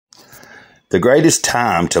the greatest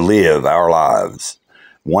time to live our lives,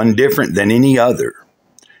 one different than any other.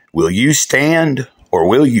 Will you stand or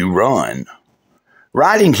will you run?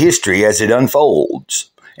 Writing history as it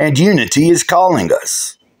unfolds, and unity is calling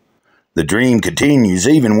us. The dream continues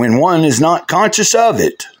even when one is not conscious of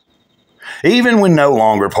it, even when no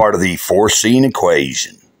longer part of the foreseen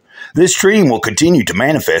equation. This dream will continue to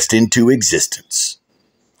manifest into existence.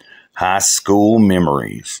 High school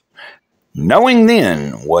memories. Knowing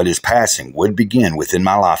then what is passing would begin within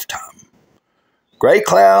my lifetime. Gray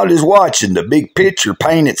Cloud is watching the big picture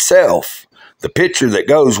paint itself, the picture that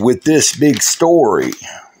goes with this big story.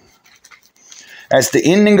 As the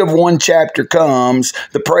ending of one chapter comes,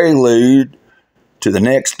 the prelude to the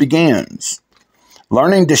next begins.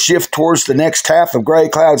 Learning to shift towards the next half of Gray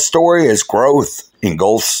Cloud's story as growth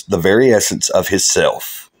engulfs the very essence of his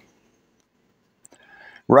self.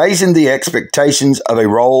 Raising the expectations of a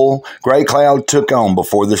role Gray Cloud took on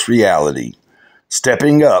before this reality.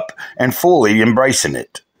 Stepping up and fully embracing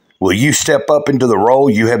it. Will you step up into the role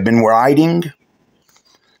you have been writing?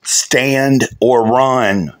 Stand or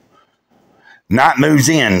run. Night moves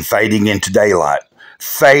in, fading into daylight,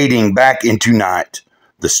 fading back into night.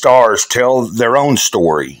 The stars tell their own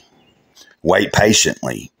story. Wait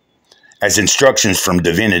patiently as instructions from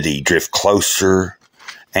divinity drift closer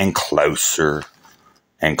and closer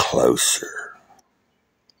and closer.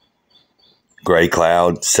 Gray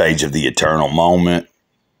Cloud, sage of the eternal moment.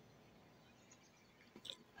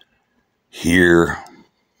 Here,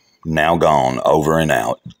 now gone, over and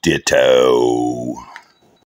out. Ditto.